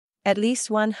At least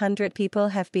 100 people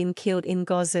have been killed in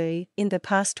Gaza in the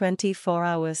past 24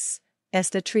 hours,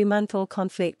 as the 3-month-old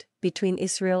conflict between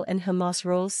Israel and Hamas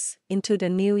rolls into the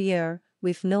new year,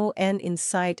 with no end in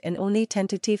sight and only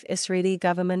tentative Israeli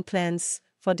government plans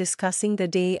for discussing the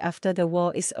day after the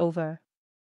war is over.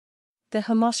 The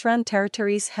Hamas-run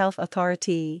territory's health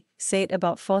authority said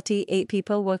about 48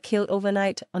 people were killed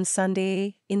overnight on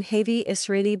Sunday in heavy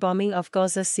Israeli bombing of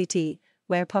Gaza City,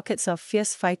 where pockets of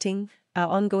fierce fighting are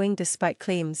ongoing despite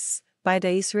claims by the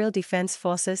Israel Defense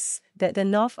Forces that the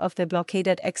north of the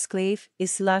blockaded exclave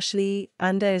is largely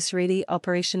under Israeli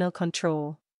operational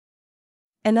control.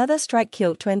 Another strike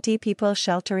killed 20 people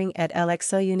sheltering at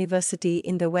Al-Aqsa University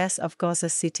in the west of Gaza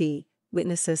City,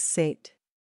 witnesses said.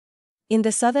 In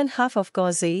the southern half of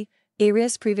Gaza,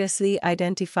 areas previously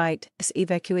identified as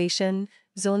evacuation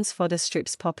zones for the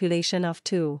Strip's population of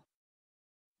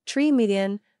 2.3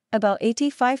 million, about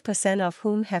 85% of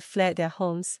whom have fled their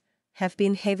homes, have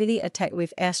been heavily attacked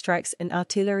with airstrikes and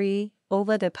artillery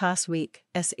over the past week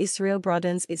as Israel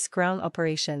broadens its ground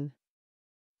operation.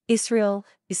 Israel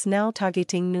is now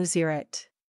targeting Nuseirat,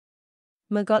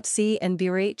 Magotzi and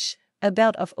Birach, a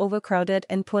belt of overcrowded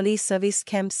and poorly serviced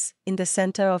camps in the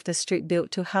center of the Strip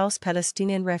built to house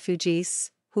Palestinian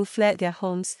refugees who fled their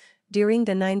homes during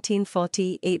the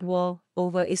 1948 war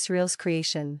over Israel's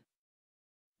creation.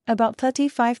 About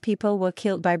 35 people were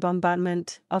killed by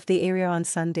bombardment of the area on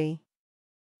Sunday.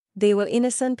 They were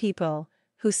innocent people,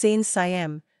 Hussein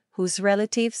Sayem, whose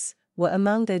relatives were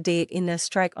among the dead in a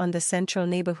strike on the central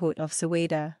neighborhood of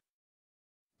Suwaida,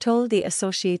 told the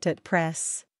Associated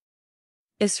Press.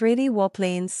 Israeli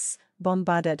warplanes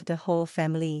bombarded the whole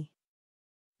family.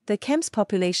 The camp's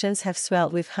populations have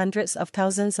swelled with hundreds of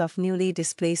thousands of newly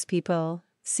displaced people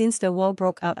since the war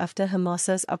broke out after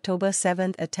Hamas's October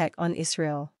 7 attack on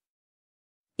Israel,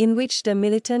 in which the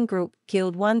militant group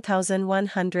killed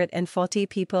 1,140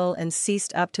 people and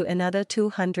seized up to another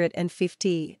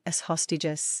 250 as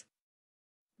hostages.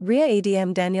 Rear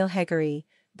ADM Daniel Hagari,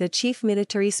 the chief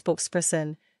military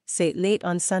spokesperson, said late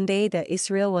on Sunday that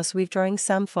Israel was withdrawing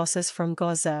some forces from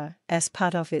Gaza as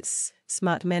part of its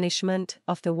smart management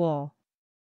of the war.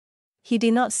 He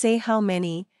did not say how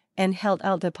many, and held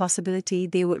out the possibility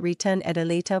they would return at a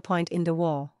later point in the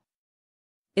war.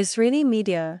 Israeli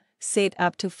media said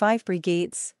up to 5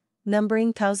 brigades,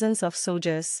 numbering thousands of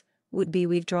soldiers, would be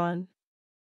withdrawn.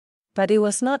 But it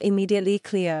was not immediately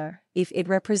clear if it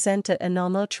represented a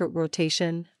normal troop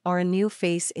rotation or a new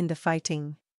phase in the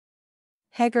fighting.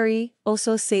 Hagari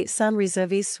also said some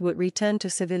reservists would return to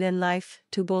civilian life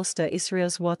to bolster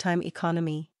Israel's wartime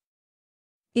economy.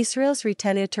 Israel's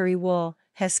retaliatory war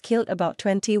has killed about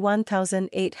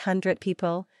 21,800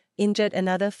 people, injured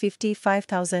another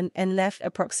 55,000 and left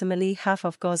approximately half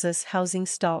of Gaza's housing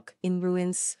stock in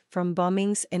ruins from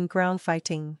bombings and ground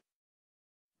fighting.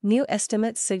 New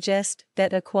estimates suggest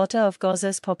that a quarter of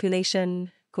Gaza's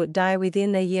population could die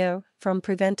within a year from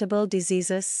preventable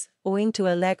diseases owing to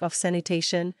a lack of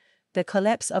sanitation, the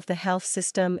collapse of the health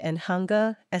system and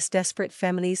hunger as desperate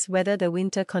families weather the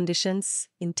winter conditions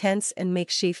in tents and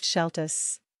makeshift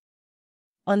shelters.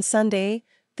 On Sunday,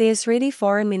 the Israeli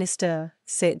foreign minister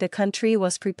said the country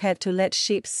was prepared to let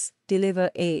ships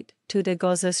deliver aid to the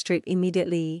Gaza Strip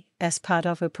immediately as part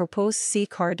of a proposed sea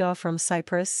corridor from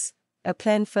Cyprus, a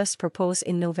plan first proposed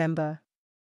in November.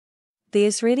 The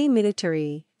Israeli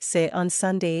military said on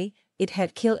Sunday it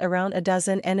had killed around a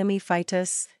dozen enemy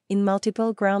fighters in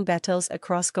multiple ground battles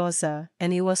across Gaza,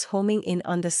 and it was homing in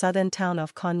on the southern town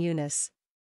of Khan Yunis,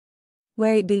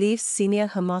 where it believes senior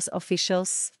Hamas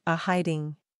officials are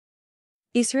hiding.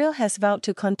 Israel has vowed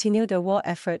to continue the war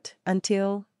effort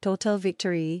until total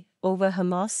victory over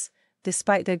Hamas,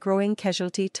 despite the growing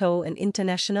casualty toll and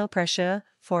international pressure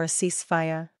for a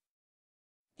ceasefire,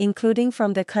 including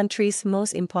from the country's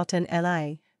most important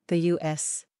ally, the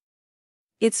U.S.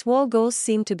 Its war goals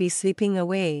seem to be slipping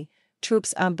away.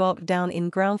 Troops are bogged down in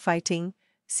ground fighting,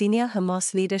 senior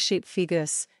Hamas leadership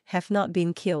figures have not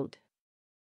been killed,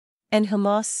 and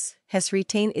Hamas has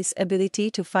retained its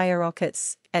ability to fire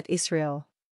rockets at Israel.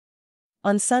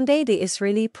 On Sunday, the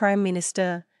Israeli Prime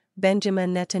Minister,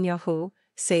 Benjamin Netanyahu,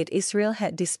 said Israel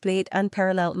had displayed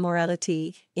unparalleled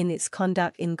morality in its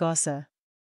conduct in Gaza.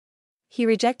 He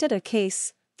rejected a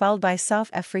case filed by South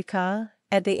Africa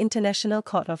at the International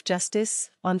Court of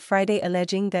Justice on Friday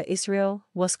alleging that Israel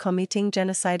was committing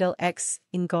genocidal acts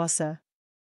in Gaza.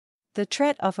 The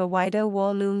threat of a wider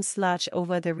war looms large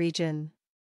over the region,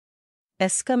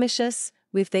 as skirmishes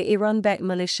with the Iran-backed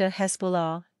militia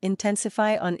Hezbollah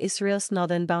intensify on Israel's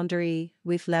northern boundary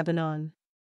with Lebanon.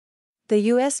 The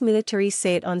U.S. military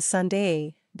said on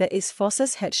Sunday that its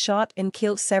forces had shot and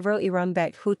killed several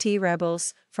Iran-backed Houthi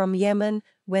rebels from Yemen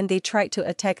when they tried to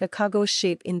attack a cargo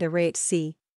ship in the Red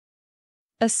Sea.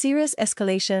 A serious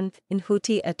escalation in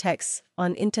Houthi attacks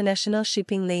on international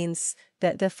shipping lanes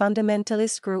that the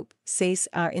fundamentalist group says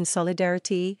are in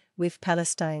solidarity with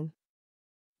Palestine.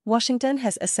 Washington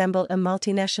has assembled a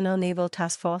multinational naval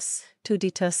task force to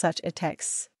deter such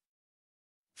attacks.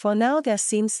 For now, there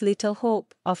seems little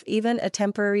hope of even a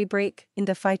temporary break in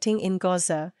the fighting in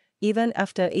Gaza, even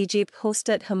after Egypt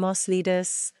hosted Hamas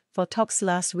leaders for talks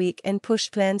last week and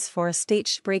pushed plans for a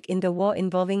staged break in the war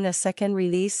involving a second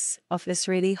release of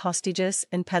Israeli hostages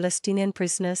and Palestinian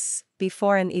prisoners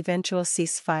before an eventual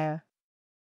ceasefire.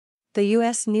 The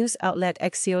U.S. news outlet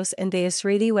Axios and the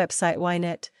Israeli website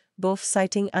Ynet, both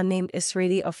citing unnamed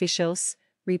Israeli officials,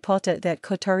 reported that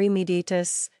Qatari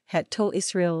mediators had told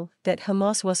Israel that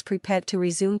Hamas was prepared to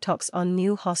resume talks on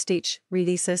new hostage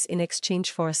releases in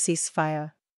exchange for a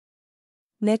ceasefire.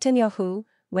 Netanyahu,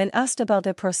 when asked about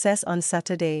the process on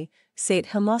Saturday, said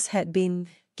Hamas had been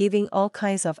giving all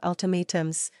kinds of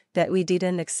ultimatums that we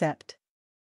didn't accept.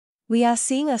 We are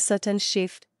seeing a certain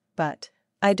shift, but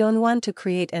I don't want to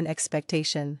create an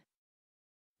expectation,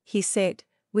 he said,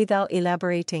 without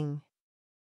elaborating.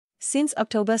 Since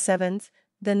October 7,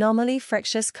 the normally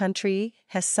fractious country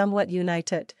has somewhat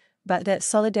united, but that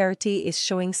solidarity is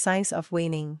showing signs of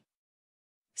waning.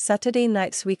 Saturday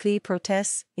night's weekly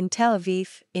protests in Tel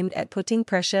Aviv, aimed at putting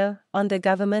pressure on the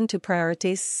government to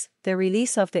prioritize the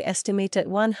release of the estimated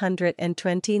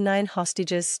 129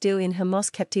 hostages still in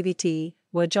Hamas captivity,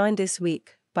 were joined this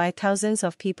week by thousands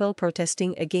of people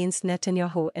protesting against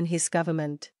Netanyahu and his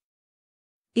government.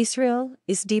 Israel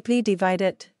is deeply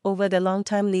divided over the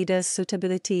longtime leader's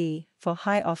suitability for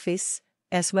high office,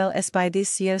 as well as by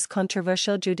this year's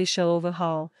controversial judicial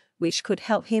overhaul, which could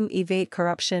help him evade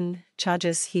corruption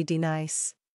charges he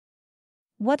denies.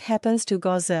 What happens to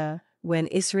Gaza when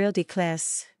Israel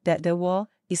declares that the war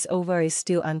is over is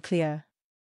still unclear.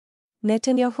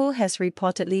 Netanyahu has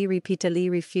repeatedly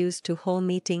refused to hold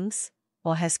meetings,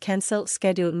 or has cancelled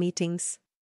scheduled meetings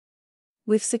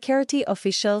with security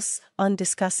officials on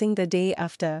discussing the day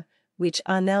after, which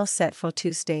are now set for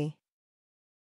Tuesday.